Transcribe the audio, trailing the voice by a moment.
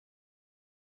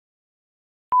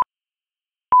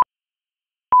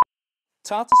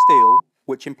Tata Steel,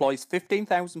 which employs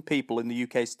 15,000 people in the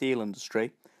UK steel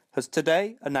industry, has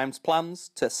today announced plans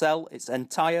to sell its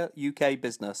entire UK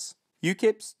business.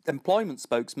 UKIP's employment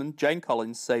spokesman, Jane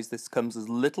Collins, says this comes as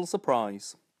little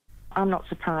surprise. I'm not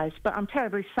surprised, but I'm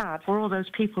terribly sad for all those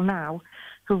people now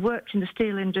who've worked in the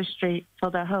steel industry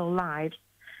for their whole lives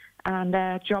and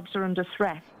their jobs are under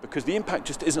threat. Because the impact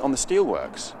just isn't on the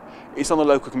steelworks, it's on the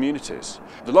local communities,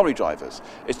 the lorry drivers,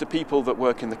 it's the people that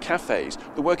work in the cafes,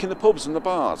 that work in the pubs and the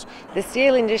bars. The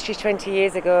steel industry 20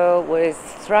 years ago was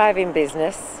thriving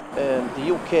business.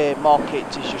 The UK market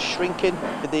is just shrinking.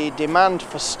 The demand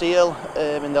for steel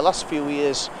in the last few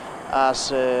years has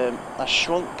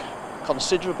shrunk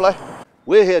considerably.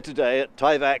 We're here today at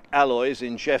Tyvek Alloys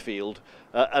in Sheffield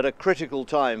at a critical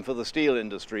time for the steel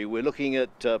industry. We're looking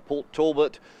at Port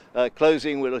Talbot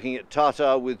closing, we're looking at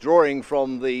Tata withdrawing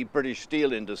from the British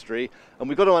steel industry, and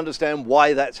we've got to understand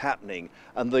why that's happening.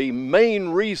 And the main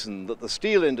reason that the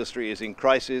steel industry is in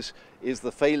crisis is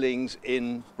the failings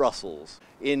in Brussels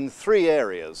in three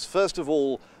areas. First of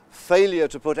all, failure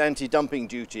to put anti-dumping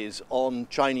duties on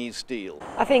Chinese steel.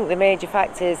 I think the major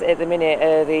factors at the minute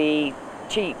are the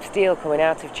cheap steel coming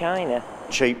out of China.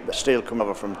 Cheap steel coming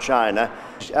over from China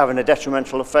is having a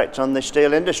detrimental effect on the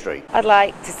steel industry. I'd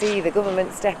like to see the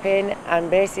government step in and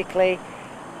basically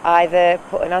either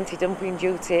put an anti-dumping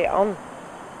duty on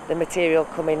the material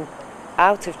coming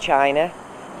out of China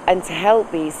and to help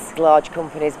these large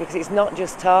companies, because it's not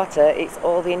just Tata, it's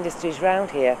all the industries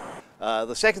around here.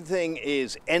 The second thing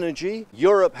is energy.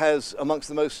 Europe has amongst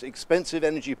the most expensive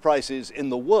energy prices in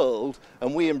the world,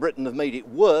 and we in Britain have made it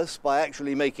worse by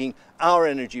actually making our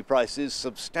energy prices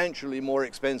substantially more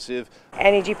expensive.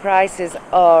 Energy prices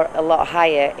are a lot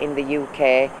higher in the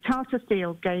UK. Tata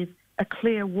Steel gave a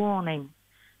clear warning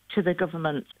to the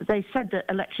government. They said that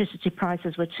electricity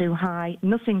prices were too high.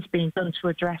 Nothing's been done to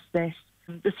address this.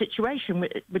 The situation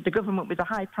with the government with the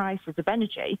high prices of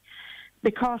energy,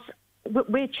 because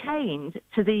we're chained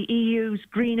to the EU's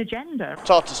green agenda.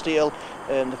 Tata Steel,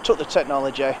 they've took the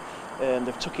technology and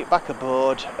they've took it back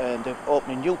aboard and they're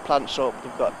opening new plants up.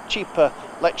 They've got cheaper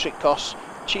electric costs,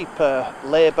 cheaper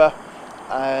labour,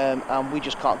 and we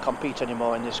just can't compete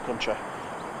anymore in this country.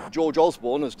 George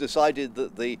Osborne has decided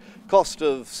that the cost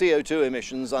of CO2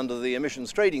 emissions under the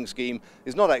emissions trading scheme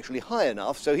is not actually high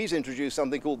enough, so he's introduced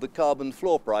something called the carbon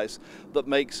floor price that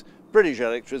makes British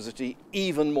electricity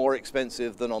even more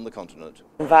expensive than on the continent.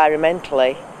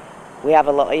 Environmentally, we have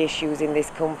a lot of issues in this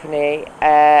company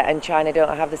and China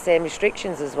don't have the same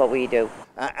restrictions as what we do.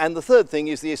 And the third thing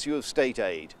is the issue of state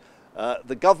aid.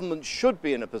 The government should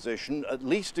be in a position at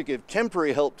least to give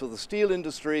temporary help to the steel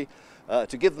industry,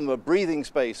 to give them a breathing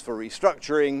space for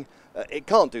restructuring. It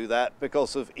can't do that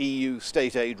because of EU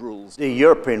state aid rules. The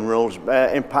European rules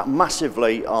impact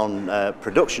massively on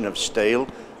production of steel.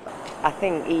 I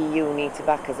think EU need to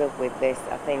back us up with this.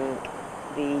 I think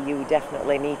the EU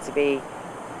definitely need to be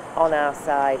on our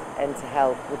side and to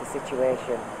help with the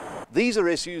situation. These are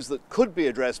issues that could be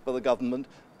addressed by the government,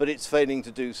 but it's failing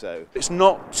to do so. It's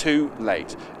not too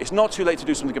late. It's not too late to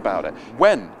do something about it.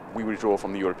 When we withdraw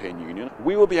from the European Union,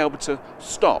 we will be able to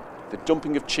stop the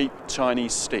dumping of cheap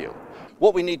Chinese steel.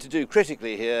 What we need to do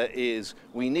critically here is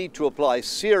we need to apply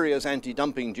serious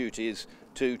anti-dumping duties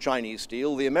to Chinese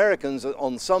steel. The Americans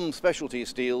on some specialty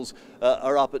steels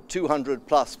are up at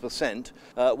 200+%,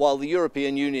 while the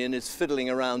European Union is fiddling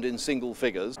around in single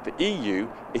figures. The EU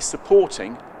is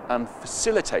supporting and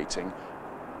facilitating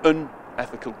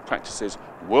unethical practices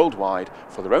worldwide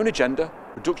for their own agenda.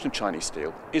 Production of Chinese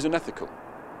steel is unethical,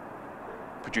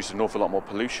 produces an awful lot more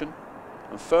pollution,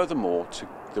 and furthermore,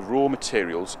 the raw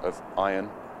materials of iron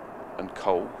and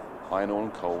coal, iron ore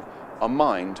and coal, are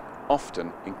mined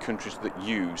often in countries that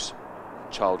use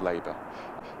child labour.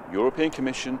 The European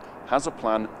Commission has a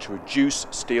plan to reduce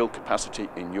steel capacity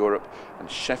in Europe,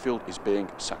 and Sheffield is being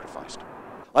sacrificed.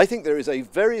 I think there is a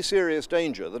very serious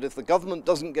danger that if the government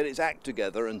doesn't get its act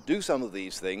together and do some of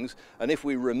these things, and if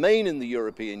we remain in the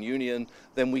European Union,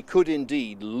 then we could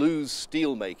indeed lose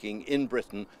steel making in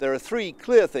Britain. There are three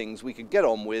clear things we could get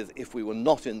on with if we were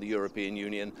not in the European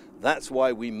Union. That's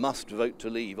why we must vote to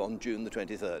leave on June the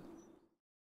 23rd.